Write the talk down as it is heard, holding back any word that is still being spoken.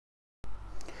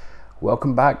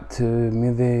Welcome back to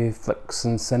Movie Flicks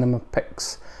and Cinema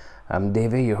Picks. I'm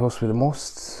Davey, your host with the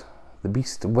most, the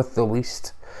beast with the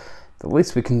least. The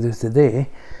least we can do today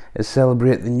is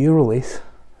celebrate the new release.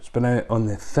 It's been out on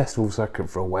the festival circuit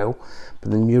for a while,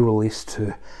 but the new release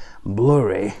to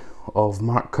Bluray of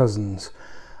Mark Cousins'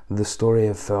 The Story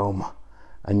of Film,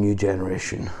 A New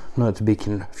Generation. Not to be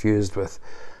confused with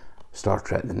Star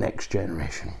Trek The Next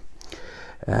Generation.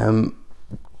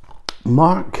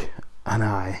 Mark and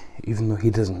I, even though he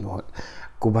doesn't know it,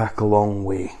 go back a long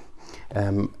way.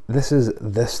 This is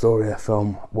the story of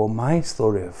film, well, my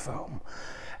story of film,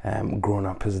 growing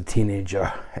up as a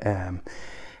teenager,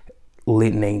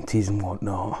 late 90s and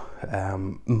whatnot.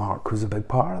 Mark was a big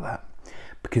part of that,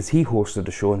 because he hosted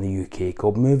a show in the UK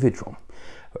called Movie Drum,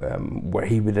 where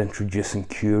he would introduce and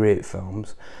curate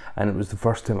films, and it was the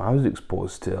first time I was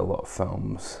exposed to a lot of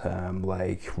films,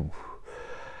 like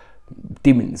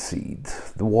Demon Seed,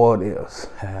 The Warriors,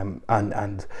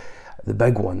 and the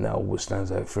big one that always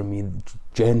stands out for me,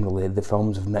 generally, the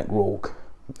films of Nick Rogue,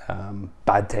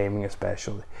 Bad Timing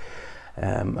especially,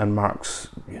 and Mark's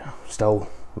still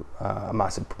a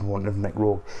massive proponent of Nick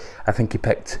Rogue. I think he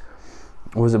picked,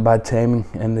 was it Bad Timing,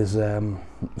 in his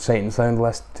Sight and Sound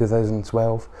list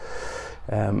 2012,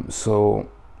 so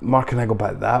Mark and I go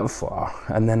back that far,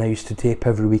 and then I used to tape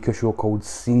every week a show called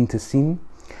Scene to Scene,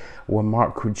 where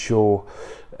Mark would show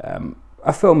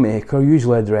a filmmaker,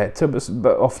 usually a director,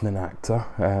 but often an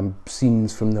actor,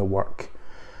 scenes from their work.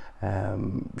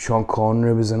 Sean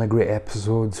Connery was in a great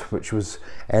episode, which was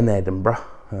in Edinburgh,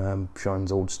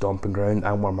 Sean's old stomping ground,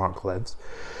 and where Mark lives.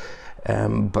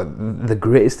 But the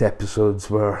greatest episodes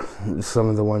were some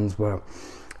of the ones where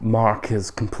Mark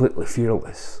is completely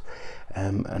fearless,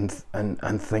 and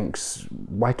thinks,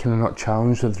 why can I not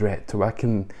challenge the director? Why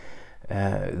can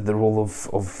the role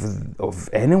of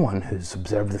anyone who's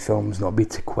observed the films not be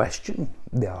to question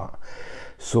the art?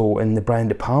 So in the Brian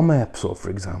De Palma episode, for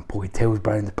example, he tells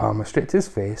Brian De Palma straight to his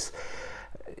face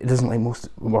he doesn't like most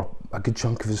or a good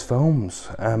chunk of his films,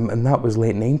 and that was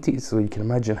late 90s, so you can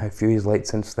imagine how few he's liked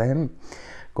since then,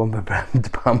 going by Brian De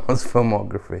Palma's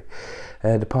filmography.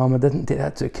 De Palma didn't take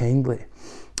that too kindly,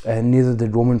 neither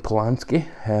did Roman Polanski,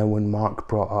 when Mark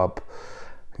brought up,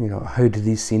 how do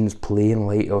these scenes play in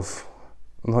light of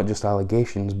not just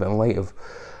allegations, but in light of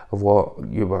what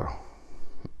you were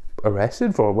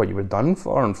arrested for, what you were done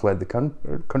for and fled the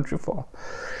country for.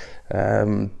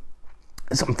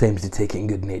 Sometimes they take it in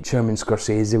good nature. I mean,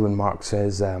 Scorsese, when Mark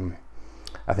says,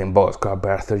 I think Boxcar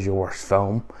Bertha is your worst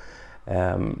film,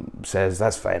 says,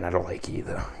 that's fine, I don't like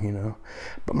either,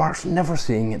 But Mark's never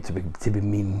saying it to be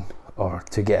mean or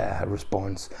to get a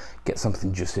response, get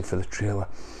something juicy for the trailer.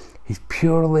 He's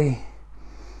purely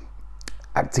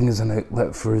acting as an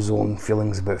outlet for his own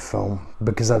feelings about film,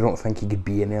 because I don't think he could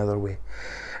be any other way.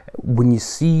 When you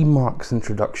see Mark's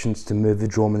introductions to Movie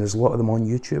Drum, and there's a lot of them on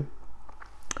YouTube,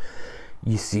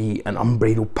 you see an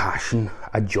unbridled passion,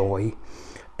 a joy.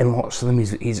 In lots of them,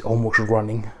 he's almost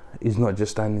running. He's not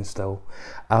just standing still.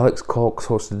 Alex Cox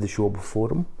hosted the show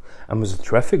before him and was a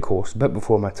terrific host, a bit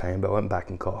before my time, but I went back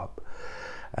and caught up.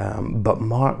 But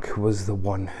Mark was the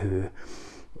one who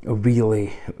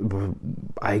really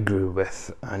I grew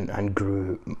with and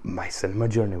grew my cinema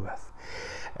journey with.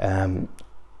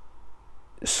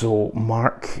 So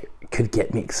Mark could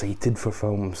get me excited for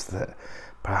films that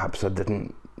perhaps I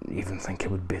didn't even think I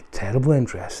would be terribly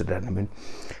interested in. I mean,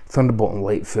 Thunderbolt and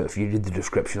Lightfoot, if you read the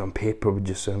description on paper, would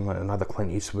just sound like another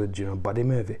Clint Eastwood, buddy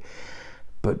movie.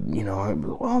 But,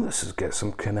 well, this has got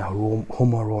some kind of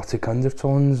homoerotic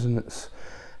undertones, and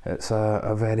it's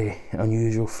a very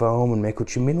unusual film, and Michael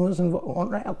Cimino's involved. All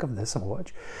right, I'll give this a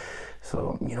watch.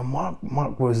 So,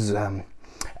 Mark was,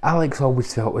 Alex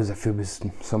always felt as if he was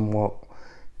somewhat,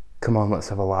 come on, let's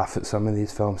have a laugh at some of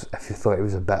these films. If you thought he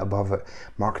was a bit above it,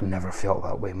 Mark never felt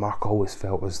that way. Mark always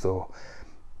felt as though,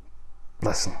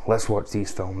 listen, let's watch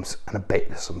these films, and I bet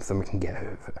there's something we can get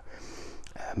out of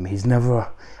it. He's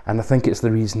never, and I think it's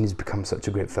the reason he's become such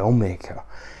a great filmmaker,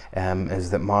 is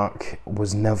that Mark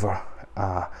was never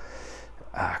a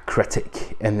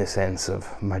critic in the sense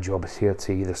of, my job is here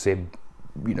to either say,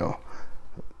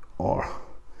 or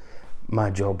my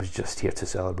job is just here to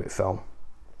celebrate film.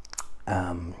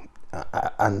 And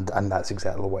that's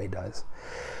exactly what he does.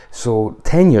 So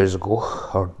 10 years ago,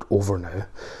 or over now,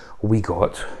 we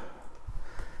got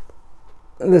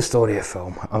The Story of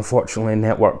Film. Unfortunately,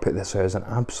 Network put this out as an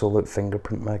absolute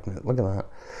fingerprint magnet. Look at that.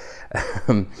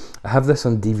 I have this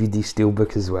on DVD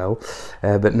Steelbook as well,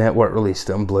 but Network released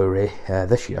it on Blu-ray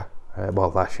this year.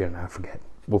 Well, last year now, I forget.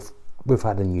 We've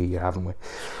had a new year, haven't we?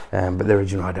 But the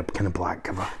original had a kind of black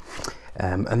cover.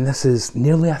 And this is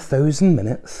nearly 1,000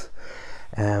 minutes.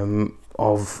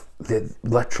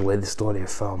 literally the story of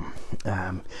film,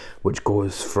 which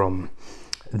goes from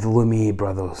the Lumiere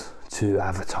brothers to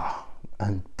Avatar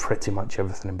and pretty much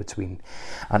everything in between.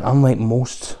 And unlike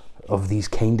most of these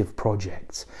kind of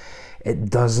projects, it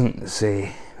doesn't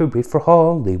say "Hooray for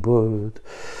Hollywood."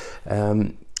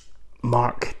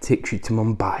 Mark takes you to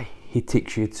Mumbai. He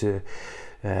takes you to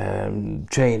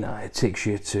China. It takes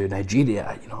you to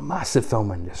Nigeria. You know, a massive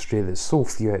film industry that so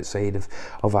few outside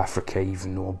of Africa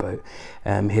even know about.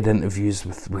 He had interviews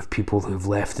with people who've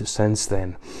left it since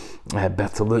then.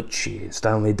 Bertolucci,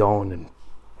 Stanley Donen,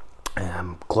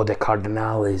 and Claudia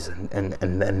Cardinales,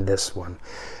 and this one.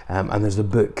 And there's a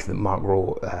book that Mark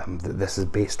wrote that this is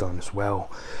based on as well.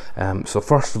 So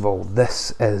first of all,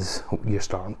 this is your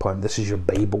starting point. This is your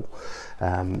Bible.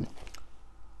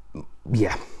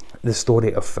 Yeah, the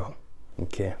story of film.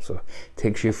 Okay, so it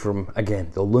takes you from,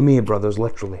 again, the Lumiere brothers,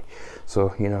 literally.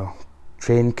 So, you know,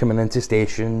 train coming into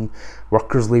station,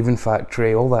 workers leaving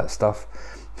factory, all that stuff,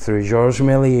 through Georges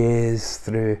Méliès,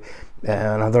 through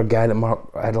another guy that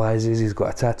Mark idolises, he's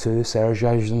got a tattoo, Serge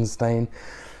Eisenstein,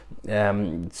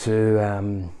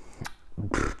 to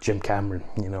Jim Cameron,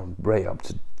 you know, right up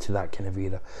to that kind of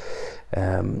era.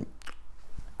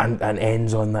 And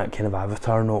ends on that kind of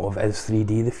Avatar note of, is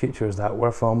 3D the future? Is that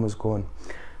where film was going?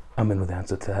 I mean, we know the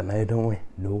answer to that now, don't we?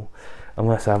 No.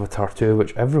 Unless Avatar 2,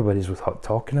 which everybody's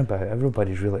talking about,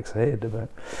 everybody's really excited about,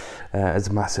 is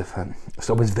a massive hit.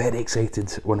 So I was very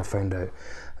excited when I found out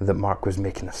that Mark was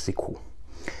making a sequel.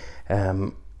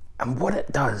 And what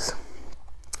it does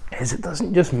is it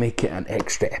doesn't just make it an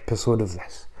extra episode of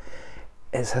this.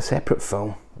 It's a separate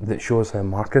film that shows how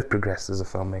Mark has progressed as a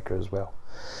filmmaker as well.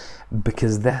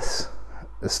 Because this,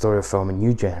 the story of film, a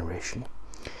new generation,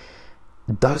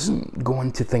 doesn't go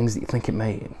into things that you think it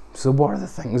might. So what are the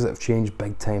things that have changed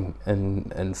big time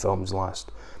in films the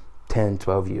last 10,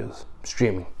 12 years?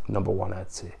 Streaming, number one,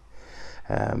 I'd say.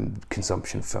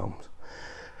 Consumption films.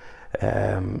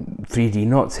 3D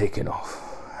not taking off,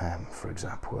 for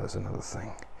example, is another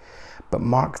thing. But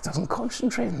Mark doesn't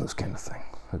concentrate on those kind of things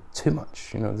too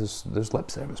much. You know, there's lip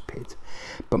service paid,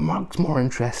 but Mark's more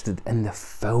interested in the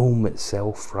film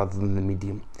itself rather than the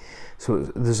medium. So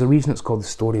there's a reason it's called the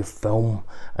story of film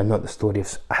and not the story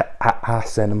of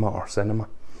cinema or cinema,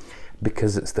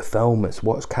 because it's the film, it's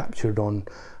what's captured on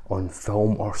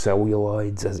film or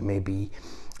celluloids, as it may be,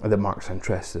 that Mark's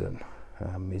interested in.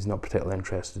 He's not particularly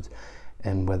interested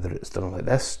in whether it's done like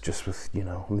this, just with, you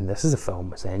know, I mean, this is a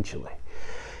film essentially.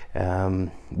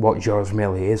 What Georges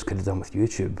Méliès could have done with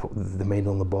YouTube, the mind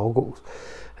only boggles.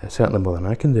 Certainly more than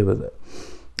I can do with it.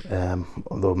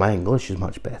 Although my English is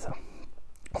much better,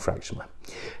 fractionally.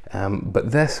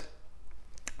 But this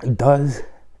does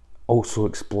also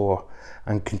explore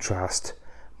and contrast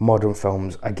modern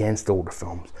films against older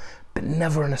films, but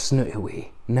never in a snooty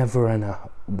way. Never in a,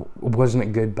 wasn't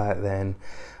it good back then?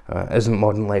 Isn't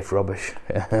modern life rubbish?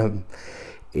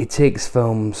 He takes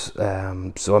films,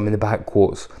 so I mean the back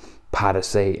quotes,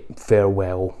 Parasite,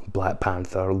 Farewell, Black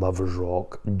Panther, Lovers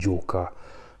Rock, Joker,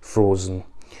 Frozen.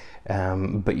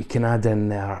 But you can add in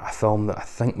there a film that I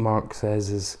think Mark says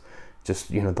is just,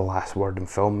 you know, the last word in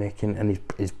filmmaking, and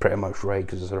he's pretty much right,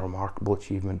 because it's a remarkable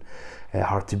achievement.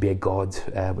 Hard to Be a God,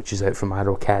 which is out from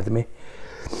Arrow Academy.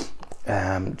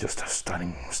 Just a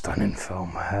stunning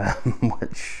film,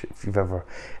 which if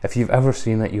you've ever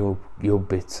seen it, you'll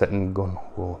be sitting going,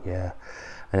 "Whoa, yeah!"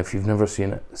 And if you've never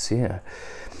seen it, see it.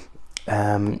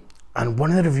 And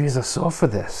one of the reviews I saw for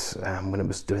this, when it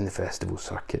was doing the festival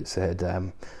circuit, said,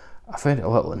 I found it a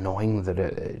little annoying that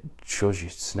it shows you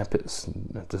snippets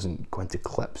and it doesn't go into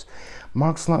clips.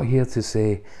 Mark's not here to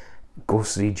say, "Go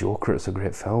see Joker, it's a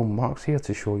great film." Mark's here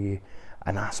to show you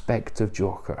an aspect of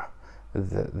Joker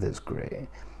that's great.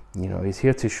 You know, he's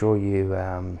here to show you,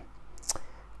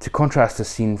 to contrast a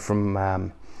scene from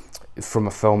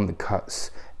a film that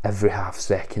cuts every half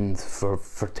second for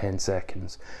 10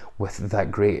 seconds with that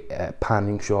great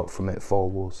panning shot from It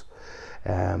Follows,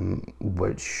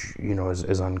 which, you know,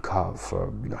 is uncut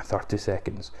for, you know, 30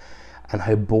 seconds, and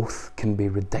how both can be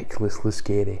ridiculously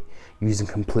scary using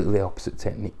completely opposite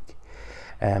technique.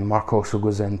 Mark also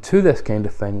goes into this kind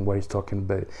of thing where he's talking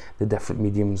about the different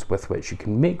mediums with which you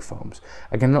can make films.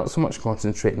 Again, not so much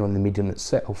concentrating on the medium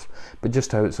itself, but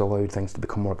just how it's allowed things to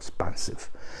become more expansive.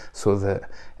 So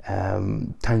that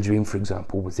Tangerine, for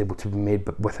example, was able to be made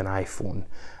with an iPhone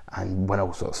and win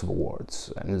all sorts of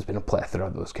awards. And there's been a plethora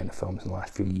of those kind of films in the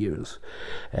last few years.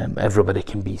 Everybody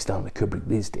can be Stanley Kubrick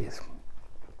these days.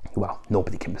 Well,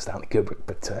 nobody can be Stanley Kubrick,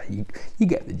 but you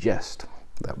get the gist.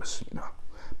 That was, you know,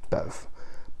 a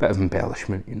bit of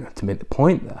embellishment, you know, to make the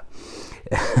point there.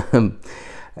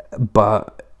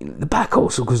 But The back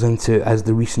also goes into, as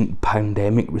the recent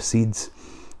pandemic recedes,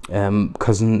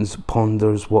 Cousins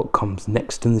ponders what comes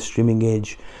next in the streaming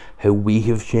age, how we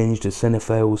have changed as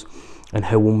cinephiles, and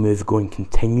how we'll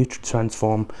continue to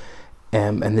transform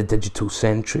in the digital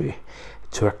century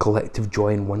to our collective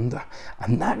joy and wonder.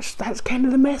 And that's kind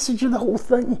of the message of the whole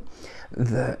thing.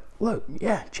 That, look,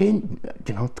 yeah, change,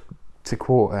 you know, to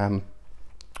quote,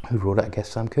 who wrote it, I guess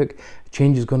Sam Cooke,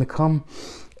 change is going to come.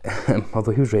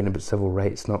 Although he was writing about civil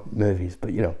rights, not movies,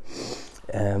 but you know,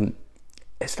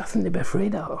 it's nothing to be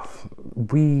afraid of.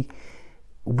 We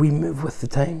move with the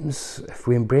times if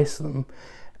we embrace them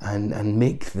and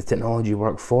make the technology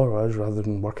work for us rather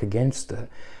than work against it.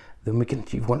 Then we can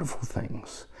achieve wonderful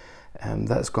things.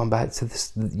 That's gone back to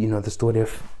this, you know, the story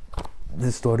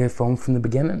of film from the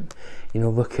beginning. You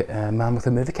know, look at a Man with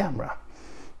a Movie Camera,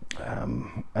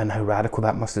 and how radical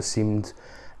that must have seemed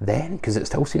then, because it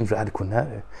still seems radical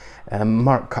now.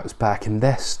 Mark cuts back in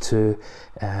this to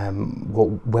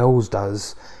what Wells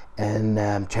does in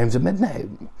Chimes of Midnight,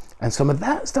 and some of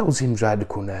that still seems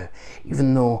radical now,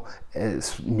 even though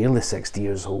it's nearly 60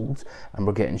 years old and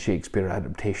we're getting Shakespeare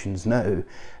adaptations now,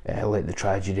 like the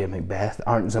tragedy of Macbeth,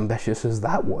 aren't as ambitious as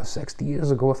that was 60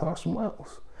 years ago with Orson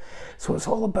Welles. So it's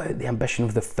all about the ambition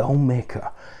of the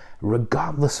filmmaker,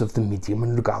 regardless of the medium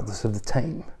and regardless of the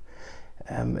time.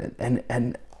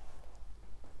 And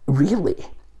really,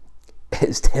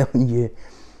 it's telling you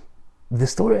the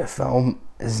story of film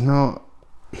is not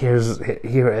here it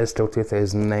is till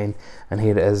 2009 and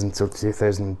here it is until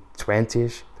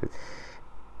 2020ish.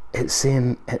 It's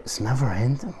saying it's never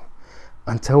ending.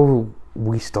 Until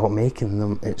we stop making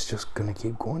them, it's just going to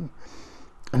keep going.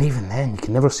 And even then, you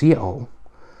can never see it all.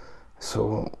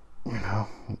 So, you know,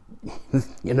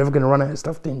 you're never going to run out of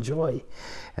stuff to enjoy.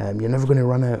 You're never going to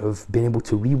run out of being able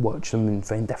to rewatch them and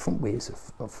find different ways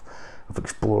of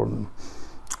exploring them.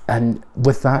 And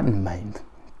with that in mind,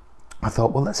 I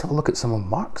thought, well, let's have a look at some of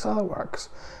Mark's other works,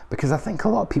 because I think a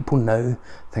lot of people now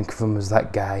think of him as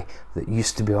that guy that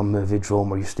used to be on Moviedrome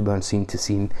or used to be on Scene to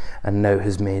Scene and now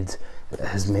has made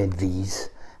these.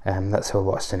 That's how a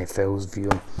lot of cinephiles view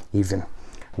him, even.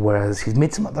 Whereas he's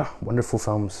made some other wonderful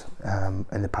films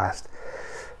in the past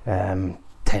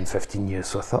 10-15 years,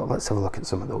 so I thought let's have a look at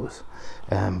some of those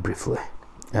briefly.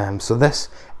 So this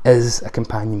is a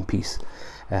companion piece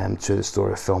to the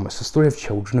story of film. It's a story of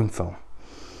children in film,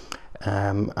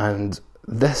 and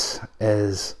this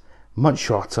is much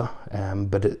shorter,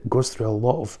 but it goes through a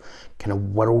lot of kind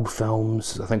of world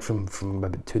films, I think from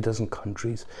about 24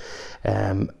 countries,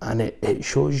 and it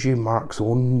shows you Mark's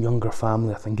own younger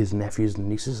family, I think his nephews and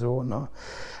nieces or whatnot,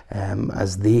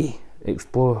 as they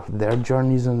explore their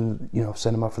journeys in, you know,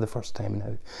 cinema for the first time,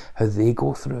 and how they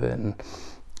go through it,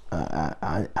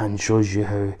 and shows you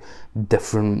how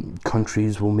different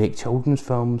countries will make children's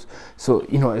films. So,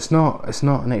 you know, it's not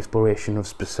an exploration of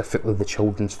specifically the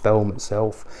children's film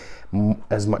itself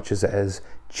as much as it is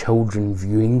children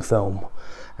viewing film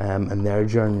and their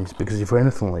journeys. Because if you're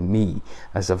anything like me,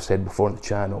 as I've said before on the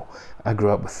channel, I grew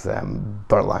up with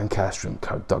Burt Lancaster and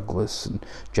Kirk Douglas and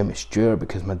Jimmy Stewart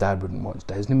because my dad wouldn't watch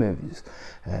Disney movies,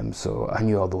 so I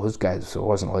knew all those guys, so I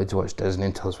wasn't allowed to watch Disney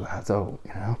until I was an adult,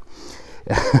 you know.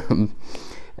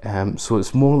 So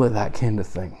it's more like that kind of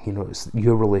thing, you know. It's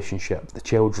your relationship, the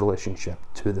child's relationship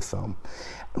to the film.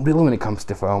 And really, when it comes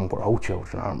to film, we're all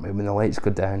children, aren't we? When the lights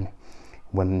go down,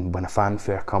 when a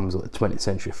fanfare comes at the 20th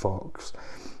Century Fox,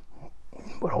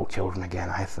 we're all children again,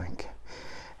 I think.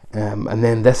 And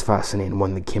then this fascinating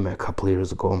one that came out a couple of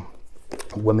years ago,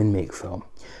 Women Make Film,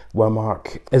 where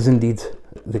Mark is indeed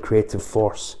the creative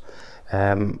force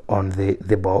on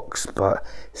the box, but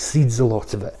cedes a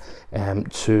lot of it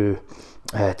to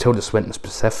Tilda Swinton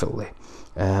specifically.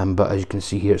 But as you can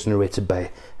see here, it's narrated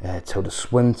by Tilda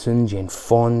Swinton, Jane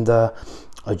Fonda,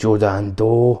 Jodan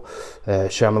Do,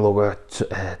 Shyamalan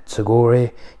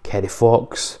Tagore, Kerry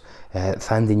Fox,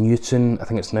 Thandie Newton. I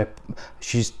think it's now,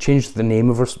 she's changed the name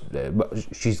of her, but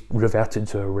she's reverted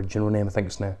to her original name. I think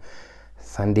it's now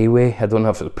Thandiwe. I don't know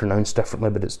if it's pronounced differently,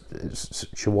 but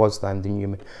she was Thandie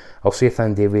Newton. I'll say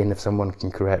Thandiwe, and if someone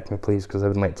can correct me, please, because I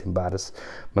wouldn't like to embarrass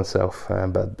myself,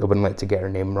 but I wouldn't like to get her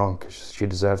name wrong, because she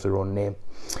deserves her own name.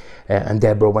 And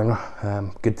Deborah Winger,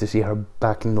 good to see her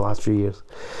back in the last few years.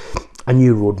 A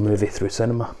new road movie through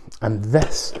cinema. And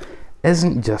this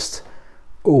isn't just,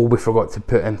 oh, we forgot to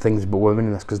put in things about women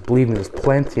in this, because believe me, there's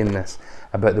plenty in this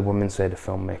about the women's side of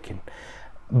filmmaking.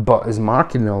 But as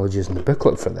Mark acknowledges in the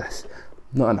booklet for this,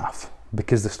 not enough,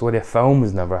 because the story of film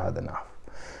has never had enough.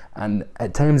 And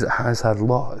at times it has had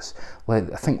lots.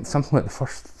 Like, I think something like the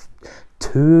first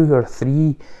 2 or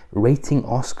 3 rating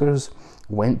Oscars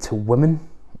went to women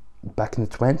back in the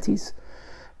 20s.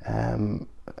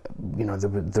 you know,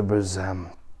 there was, and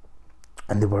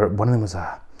they were, one of them was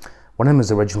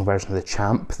the original version of The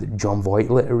Champ that John Voight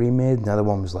later remade. And the other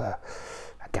one was like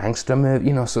a gangster movie,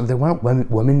 you know. So they weren't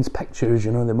women's pictures,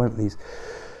 you know. They weren't these,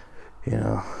 you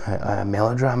know,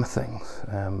 melodrama things.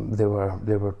 They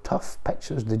were tough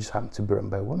pictures. They just happened to be written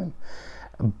by women.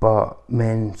 But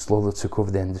men slowly took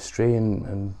over the industry,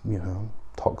 and you know,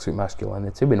 toxic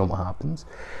masculinity, we know what happens.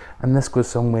 And this goes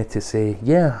some way to say,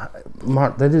 yeah,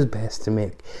 Mark did his best to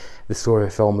make the story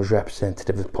of film as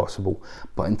representative as possible,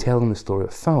 but in telling the story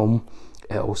of film,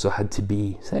 it also had to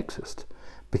be sexist,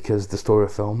 because the story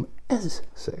of film is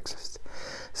sexist.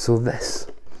 So this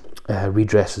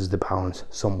redresses the balance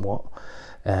somewhat,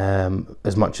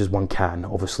 as much as one can.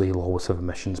 Obviously you'll always have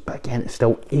omissions, but again, it's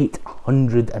still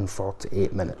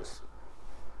 848 minutes.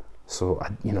 So,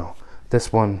 you know,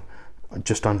 this one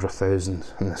just under 1,000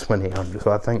 and this one 800.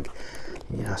 So I think,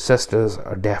 you know, sisters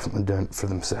are definitely doing it for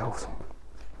themselves.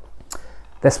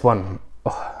 This one,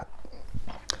 oh,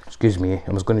 excuse me,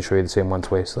 I was going to show you the same one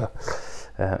twice, so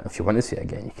if you want to see it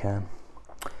again, you can.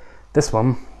 This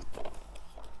one,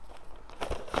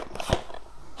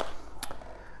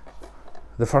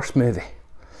 the first movie.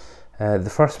 The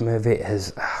first movie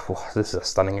is, this is a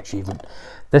stunning achievement.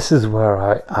 This is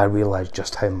where I realised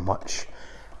just how much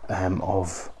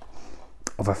of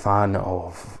a fan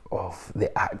of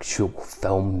the actual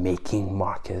filmmaking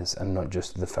Mark is, and not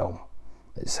just the film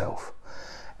itself.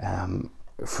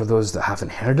 For those that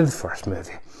haven't heard of the first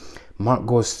movie, Mark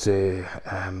goes to,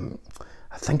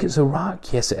 I think it's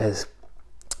Iraq, yes it is.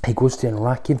 He goes to an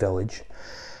Iraqi village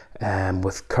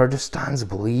with Kurdistan's, I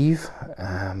believe,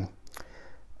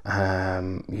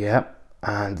 yeah,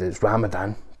 and it's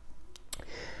Ramadan,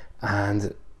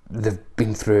 and they've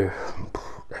been through,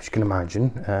 as you can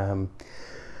imagine,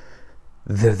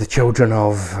 the children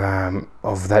of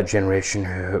that generation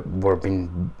who were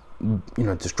being, you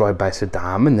know, destroyed by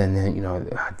Saddam, and then, you know,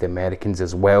 the Americans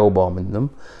as well bombing them.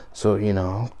 So, you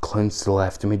know, clowns to the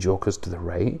left of me, jokers to the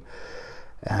right.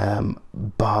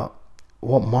 But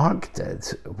what Mark did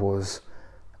was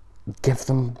give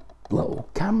them little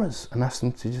cameras and asked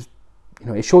them to just, you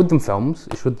know, he showed them films.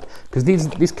 He showed, because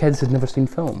these kids had never seen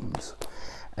films,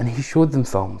 and he showed them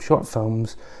films, short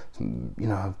films, you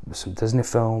know, some Disney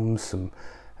films, some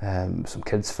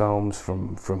kids films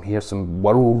from here, some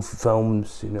world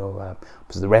films, you know,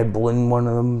 was the Red Balloon one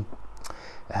of them.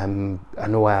 I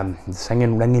know the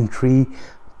Singing Ringing Tree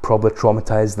probably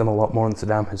traumatized them a lot more than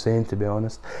Saddam Hussein, to be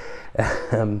honest.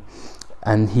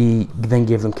 And he then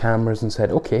gave them cameras and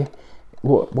said, okay,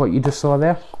 what you just saw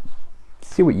there,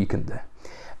 see what you can do.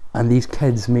 And these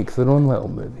kids make their own little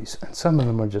movies, and some of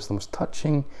them are just the most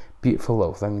touching, beautiful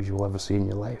little things you'll ever see in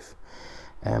your life.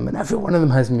 And every one of them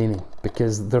has meaning,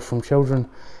 because they're from children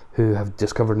who have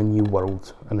discovered a new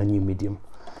world and a new medium,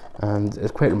 and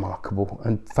it's quite remarkable.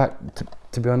 In fact,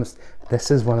 to be honest,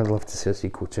 this is one I'd love to see a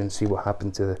sequel to, and see what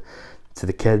happened to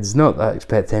the kids. Not that I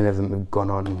expect any of them to have gone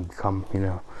on and become, you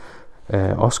know,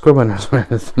 Oscar winners or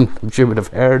anything, I'm sure would have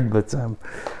heard, but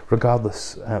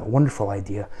regardless, wonderful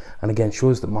idea, and again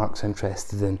shows that Mark's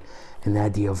interested in the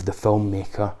idea of the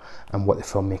filmmaker and what the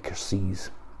filmmaker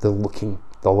sees, the looking,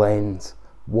 the lens,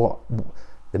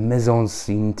 the mise en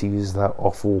scene, to use that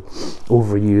awful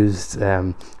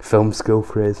overused film school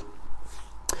phrase.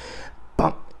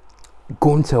 But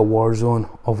going to a war zone,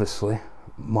 obviously,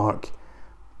 Mark,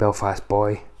 Belfast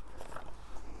boy,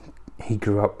 he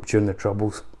grew up during the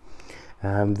Troubles.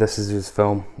 This is his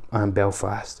film, I'm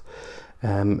Belfast,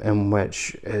 in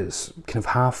which it's kind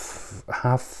of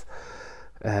half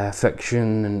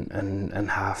fiction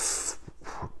and half,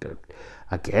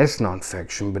 I guess,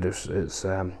 non-fiction, but it's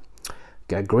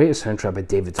got a great soundtrack by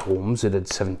David Holmes, who did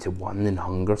 71 in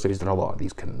Hunger, so he's done a lot of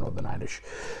these kind of Northern Irish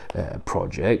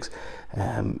projects,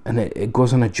 and it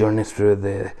goes on a journey through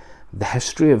the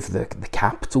history of the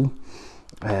capital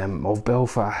of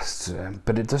Belfast,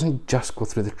 but it doesn't just go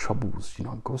through the Troubles, you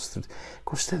know, it goes to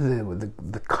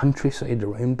the countryside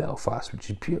around Belfast, which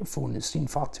is beautiful, and it's seen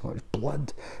far too much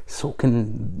blood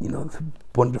soaking, you know, the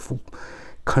wonderful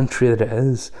country that it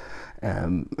is.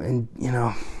 And you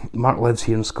know, Mark lives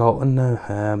here in Scotland now,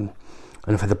 and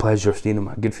I've had the pleasure of seeing him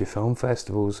at good few film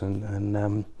festivals,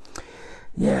 and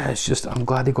yeah, it's just, I'm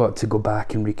glad he got to go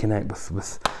back and reconnect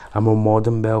with a more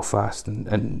modern Belfast,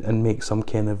 and make some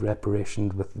kind of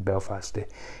reparation with the Belfast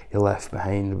he left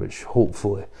behind, which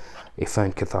hopefully he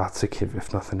found cathartic,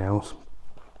 if nothing else.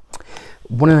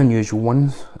 One of the unusual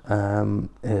ones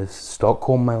is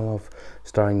Stockholm, My Love,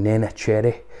 starring Nena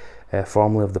Cherry,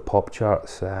 formerly of the pop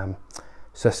charts,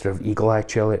 sister of Eagle Eye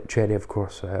Cherry, of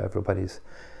course, everybody's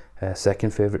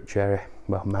second favourite cherry.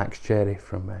 Well, Max Cherry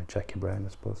from Jackie Brown, I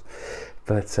suppose.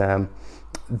 But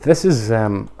this is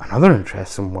another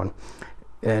interesting one.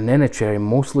 Nena Cherry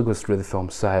mostly goes through the film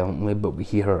silently, but we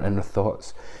hear her inner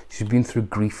thoughts. She's been through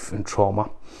grief and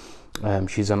trauma.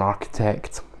 She's an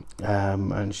architect,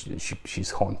 and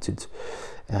she's haunted.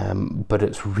 But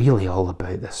it's really all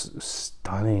about this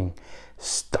stunning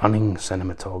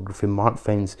cinematography. Mark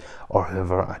finds, or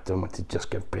whoever, I don't want to just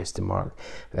give praise to Mark,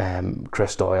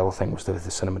 Chris Doyle, I think, was the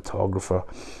cinematographer.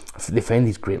 They find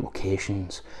these great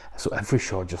locations, so every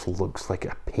shot just looks like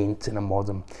a paint in a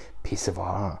modern piece of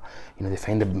art. You know, they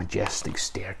find a majestic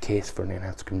staircase for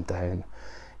Nena to come down.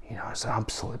 You know, it's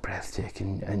absolutely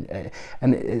breathtaking,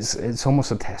 and it's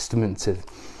almost a testament to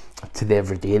the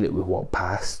everyday that we walk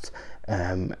past,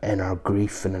 in our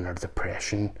grief and in our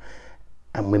depression.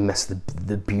 And we miss the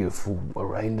beautiful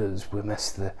around us. We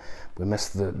miss the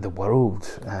world,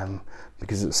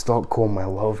 because it's Stockholm I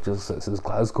love, just as it's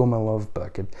Glasgow I love.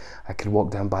 But I could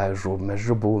walk down Byers Road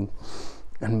miserable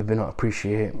and maybe not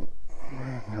appreciate. You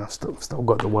know, still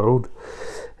got the world.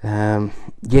 Chris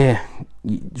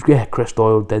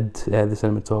Doyle did the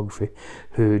cinematography.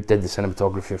 Who did the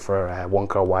cinematography for One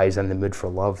Car Wise and The Mood for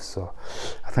Love? So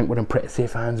I think we're in pretty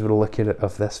safe hands with a look at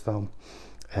this film.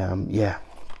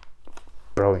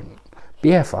 Brilliant.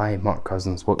 BFI, Mark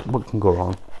Cousins, what can go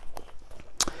wrong?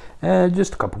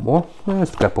 Just a couple more. In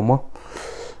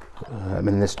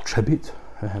this tribute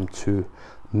to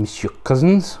Monsieur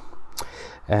Cousins.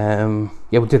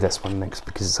 We'll do this one next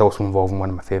because it's also involving one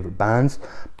of my favourite bands,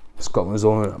 Scotland's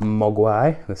own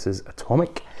Mogwai. This is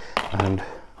Atomic, and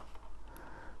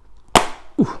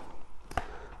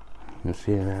you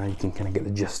see now, you can kind of get the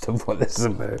gist of what this is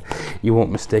about. You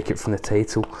won't mistake it from the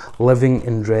title. Living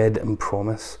in Dread and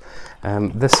Promise.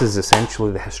 This is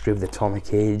essentially the history of the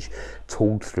Atomic Age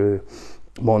told through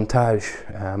montage.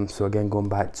 So again, going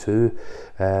back to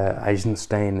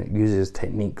Eisenstein, uses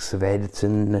techniques of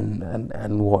editing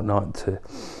and whatnot to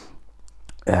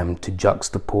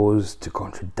juxtapose, to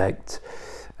contradict,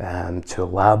 to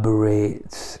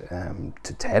elaborate,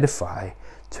 to terrify,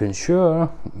 to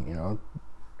ensure, you know,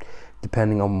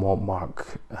 depending on what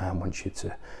Mark wants you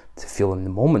to feel in the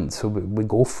moment. So we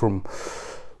go from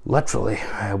literally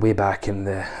way back in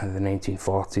the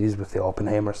 1940s with the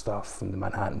Oppenheimer stuff and the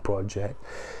Manhattan Project,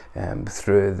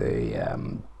 through the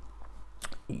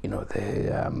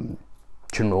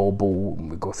Chernobyl.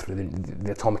 We go through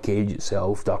the Atomic Age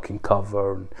itself, Duck and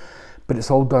Cover, but it's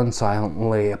all done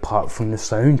silently apart from the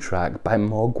soundtrack by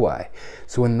Mogwai.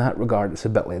 So in that regard, it's a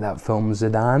bit like that film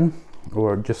Zidane,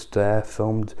 or just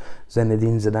filmed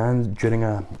Zinedine Zidane during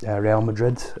a Real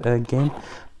Madrid game.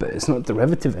 But it's not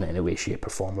derivative in any way, shape or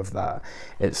form of that.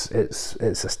 It's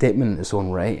a statement in its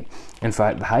own right. In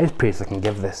fact, the highest praise I can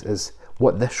give this is,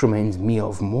 what this reminds me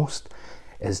of most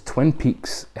is Twin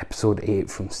Peaks episode 8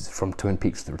 from Twin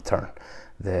Peaks The Return,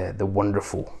 the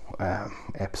wonderful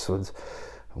episode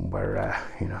where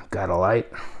got a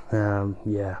light.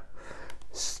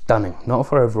 Stunning. Not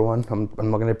for everyone. I'm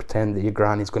not going to pretend that your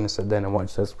granny's going to sit down and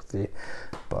watch this with you,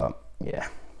 but yeah.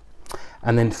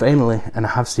 And then finally, and I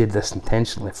have saved this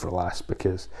intentionally for last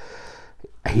because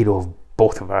a hero of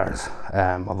both of ours,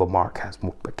 although Mark has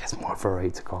more of a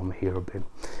right to call him a hero,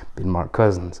 being Mark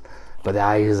Cousins, but The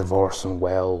Eyes of Orson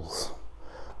Welles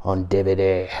on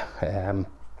DVD.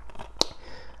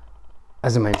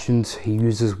 As I mentioned, he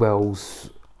uses Welles,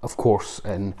 of course,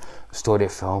 in A Story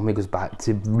of Film. He goes back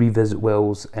to revisit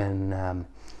Welles in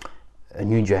A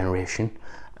New Generation,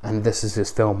 and this is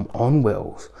his film on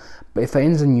Welles. But he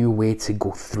finds a new way to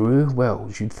go through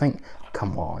Welles. You'd think,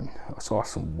 come on, it's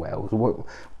Orson Welles.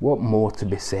 What more to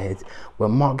be said? Well,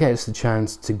 Mark gets the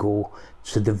chance to go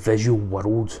to the visual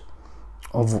world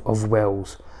of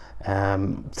Welles,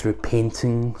 through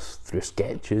paintings, through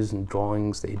sketches and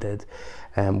drawings that he did,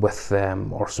 with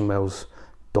Orson Welles'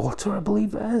 daughter, I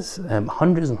believe it is.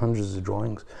 Hundreds and hundreds of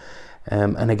drawings.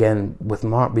 And again, with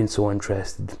Mark being so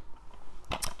interested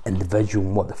in the visual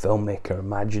and what the filmmaker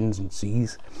imagines and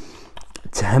sees,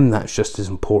 to him that's just as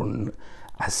important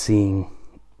as seeing,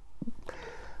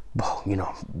 well,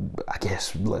 I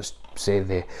guess let's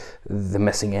say the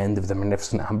missing end of the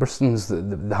Magnificent Ambersons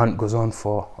that the hunt goes on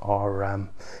for, or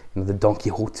the Don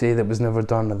Quixote that was never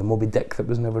done, or the Moby Dick that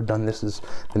was never done. This is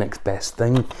the next best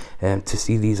thing, to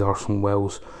see these Orson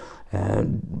Welles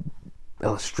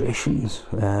illustrations.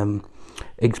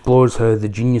 Explores how the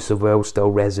genius of Welles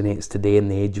still resonates today in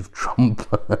the age of Trump.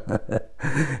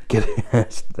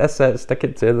 That's it, stick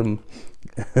it to them.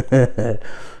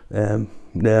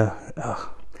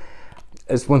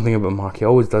 It's one thing about Mark, he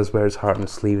always does wear his heart on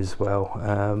his sleeve as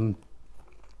well.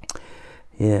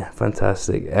 Yeah,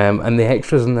 fantastic. And the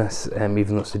extras in this,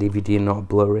 even though it's a DVD and not a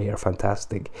Blu-ray, are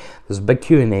fantastic. There's a big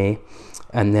Q&A,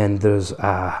 and then there's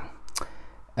a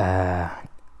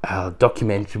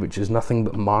documentary which is nothing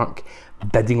but Mark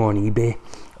bidding on eBay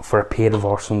for a pair of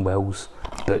Orson Welles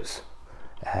boots.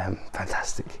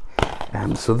 Fantastic.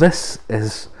 So this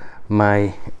is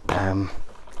my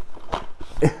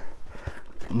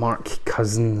Mark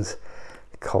Cousins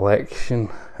collection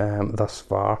thus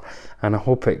far, and I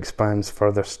hope it expands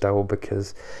further still,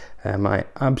 because I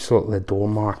absolutely adore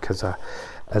Mark as a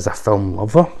film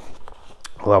lover.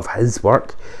 I love his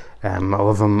work. I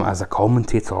love him as a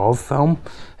commentator of film,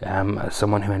 as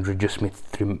someone who introduced me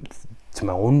to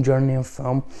my own journey of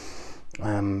film,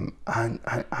 and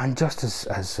just as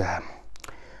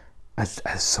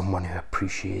someone who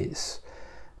appreciates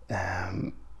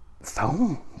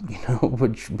film, you know,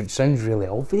 which sounds really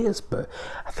obvious, but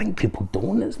I think people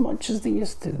don't as much as they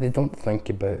used to. They don't think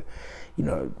about, you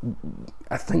know,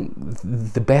 I think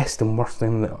the best and worst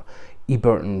thing that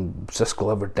Ebert and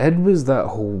Siskel ever did was that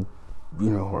whole, you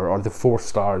know, or the 4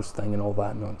 stars thing and all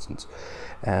that nonsense,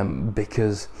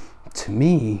 because to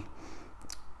me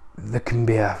there can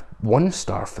be a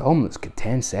 1-star film that's got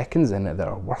 10 seconds in it that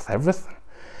are worth everything.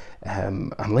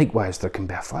 And likewise, there can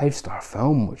be a 5-star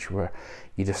film where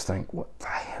you just think, what the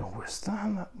hell was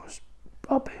that? That was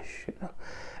rubbish, you know.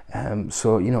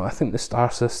 So, you know, I think the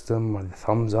star system, or the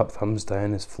thumbs up, thumbs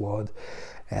down, is flawed.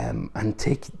 And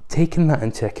taking that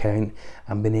into account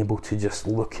and being able to just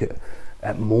look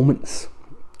at moments,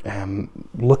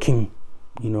 looking,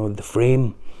 you know, the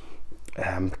frame,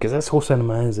 because that's whole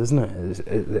cinema is, isn't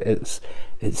it?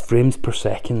 It's frames per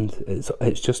second.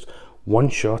 It's just one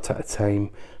shot at a time,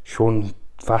 shown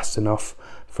fast enough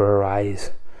for our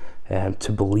eyes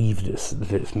to believe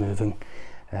that it's moving.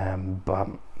 But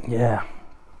yeah,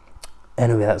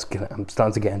 anyway, I'm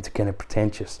starting to get into kind of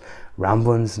pretentious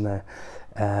ramblings now.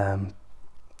 And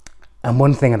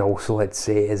one thing I'd also like to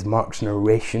say is Mark's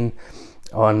narration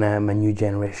on A New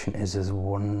Generation is as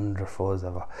wonderful as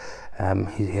ever.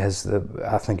 He has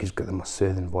I think he's got the most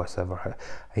soothing voice ever.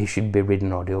 He should be reading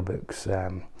audiobooks.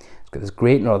 He's got this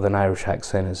great Northern Irish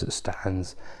accent as it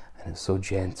stands, and it's so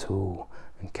gentle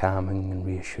and calming and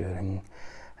reassuring.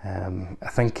 I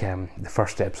think the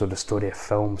first episode of Story of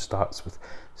Film starts with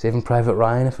Saving Private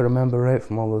Ryan, if I remember right,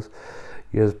 from all those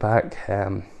years back.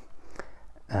 And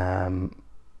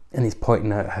he's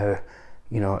pointing out how,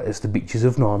 you know, it's the beaches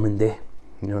of Normandy,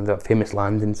 you know, that famous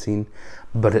landing scene,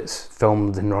 but it's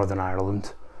filmed in Northern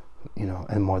Ireland, you know,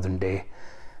 in modern day.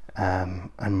 And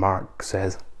Mark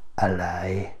says, a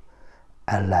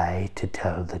lie to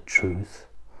tell the truth.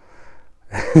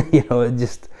 You know,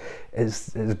 it's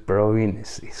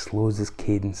brilliant. He slows his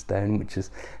cadence down, which is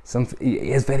something.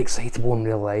 He is very excitable in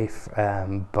real life,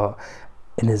 but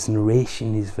in his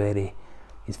narration, he's very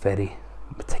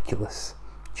meticulous.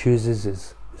 Chooses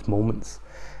his moments,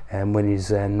 and when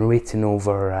he's narrating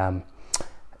over, I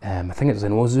think it was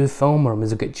an Ozu film or a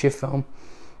Mizoguchi film,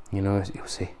 you know, he'll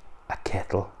say, a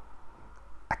kettle,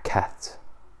 a cat,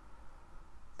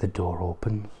 the door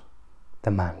opens,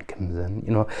 the man comes in.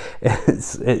 You know,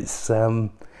 it's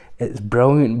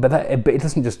brilliant, but it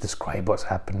doesn't just describe what's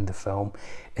happened in the film.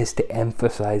 It's to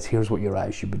emphasise, here's what your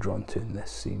eyes should be drawn to in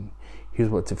this scene. Here's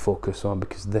what to focus on,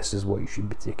 because this is what you should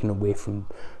be taking away from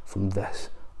this.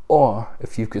 Or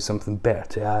if you've got something better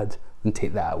to add, then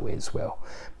take that away as well.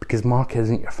 Because Mark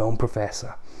isn't your film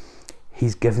professor.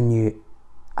 He's given you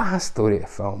a story of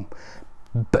film,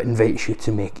 but invites you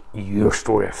to make your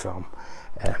story of film,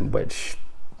 which,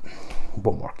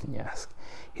 what more can you ask?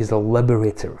 He's a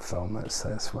liberator of film.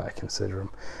 That's what I consider him.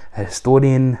 A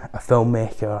historian, a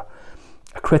filmmaker,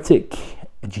 a critic,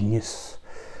 a genius.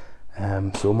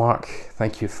 So Mark,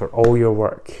 thank you for all your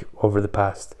work over the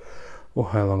past,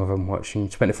 how long have I been watching?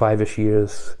 25-ish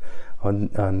years on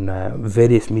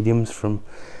various mediums, from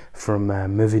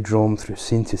Moviedrome through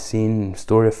Scene to Scene,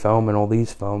 Story of Film, and all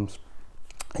these films,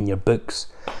 and your books.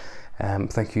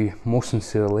 Thank you most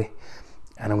sincerely.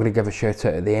 And I'm going to give a shout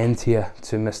out at the end here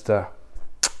to Mr.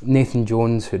 Nathan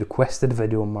Jones, who requested a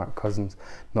video on Mark Cousins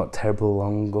not terribly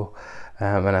long ago.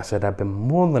 And I said I'd be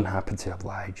more than happy to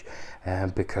oblige,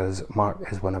 because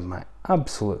Mark is one of my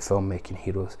absolute filmmaking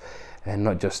heroes, and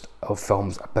not just of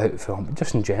films about film, but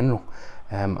just in general.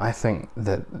 I think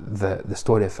that the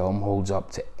story of film holds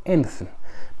up to anything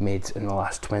made in the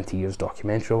last 20 years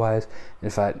documentary wise.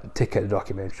 In fact, take out the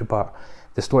documentary part,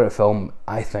 the story of film,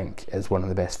 I think, is one of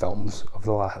the best films of the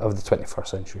 21st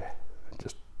century,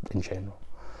 just in general.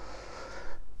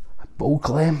 A bold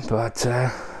claim, but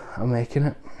I'm making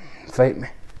it. Fight me.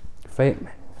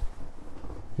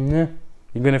 Yeah,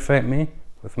 you're gonna fight me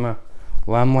with my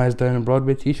Lamb Lies Down on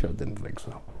Broadway t-shirt? Didn't think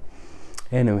so.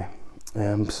 Anyway,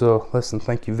 so listen,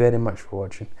 thank you very much for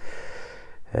watching.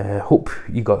 Hope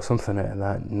you got something out of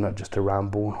that, not just a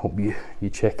ramble, and hope you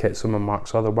check out some of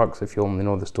Mark's other works if you only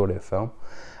know the story of film.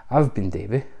 I've been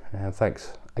Davey,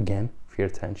 thanks again for your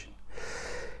attention.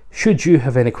 Should you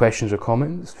have any questions or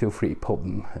comments, feel free to pop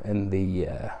them in the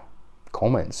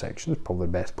comment section. It's probably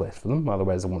the best place for them,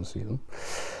 otherwise I won't see them.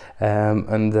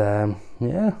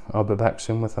 Yeah, I'll be back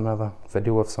soon with another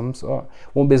video of some sort.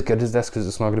 Won't be as good as this because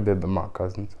it's not going to be about Mark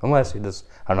Cousins, unless he does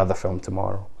another film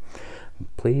tomorrow.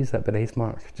 Please, that'd be nice,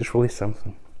 Mark. Just release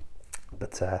something.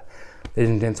 But ladies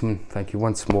and gentlemen, thank you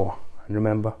once more, and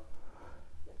remember,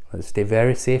 let's stay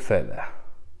very safe out there.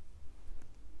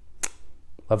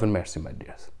 Love and mercy, my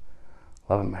dears.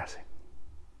 Love and mercy.